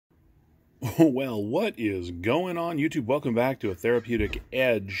Well, what is going on, YouTube? Welcome back to A Therapeutic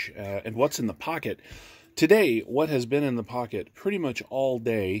Edge and What's in the Pocket. Today, what has been in the pocket pretty much all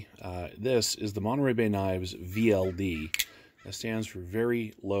day, this is the Monterey Bay Knives VLD. That stands for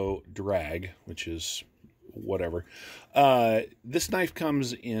Very Low Drag, which is whatever. This knife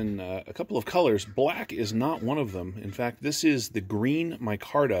comes in a couple of colors. Black is not one of them. In fact, this is the green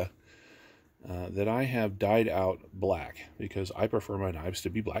micarta that I have dyed out black because I prefer my knives to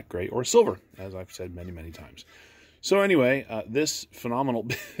be black, gray, or silver, as I've said many, many times. So anyway, this phenomenal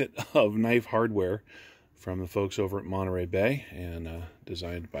bit of knife hardware from the folks over at Monterey Bay and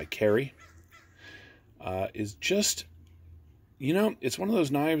designed by Carrie is just, you know, it's one of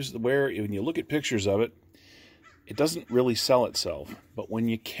those knives where when you look at pictures of it, it doesn't really sell itself. But when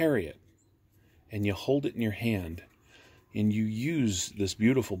you carry it and you hold it in your hand, and you use this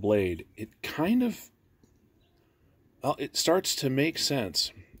beautiful blade, it kind of, well, it starts to make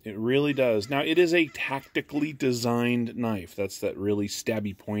sense. It really does. Now, it is a tactically designed knife. That's that really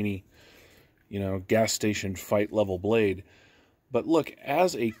stabby, pointy, you know, gas station fight level blade. But look,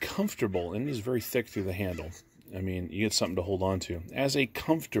 as a comfortable, and it is very thick through the handle. I mean, you get something to hold on to. As a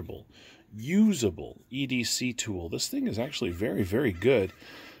comfortable, usable EDC tool, this thing is actually very, very good.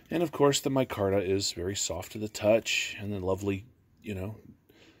 And of course, the micarta is very soft to the touch, and the lovely, you know,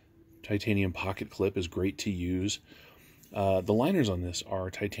 titanium pocket clip is great to use. The liners on this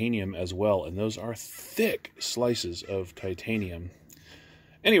are titanium as well, and those are thick slices of titanium.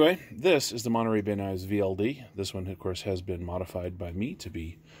 Anyway, this is the Monterey Bay Knives VLD. This one, of course, has been modified by me to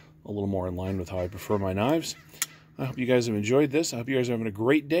be a little more in line with how I prefer my knives. I hope you guys have enjoyed this. I hope you guys are having a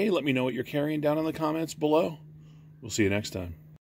great day. Let me know what you're carrying down in the comments below. We'll see you next time.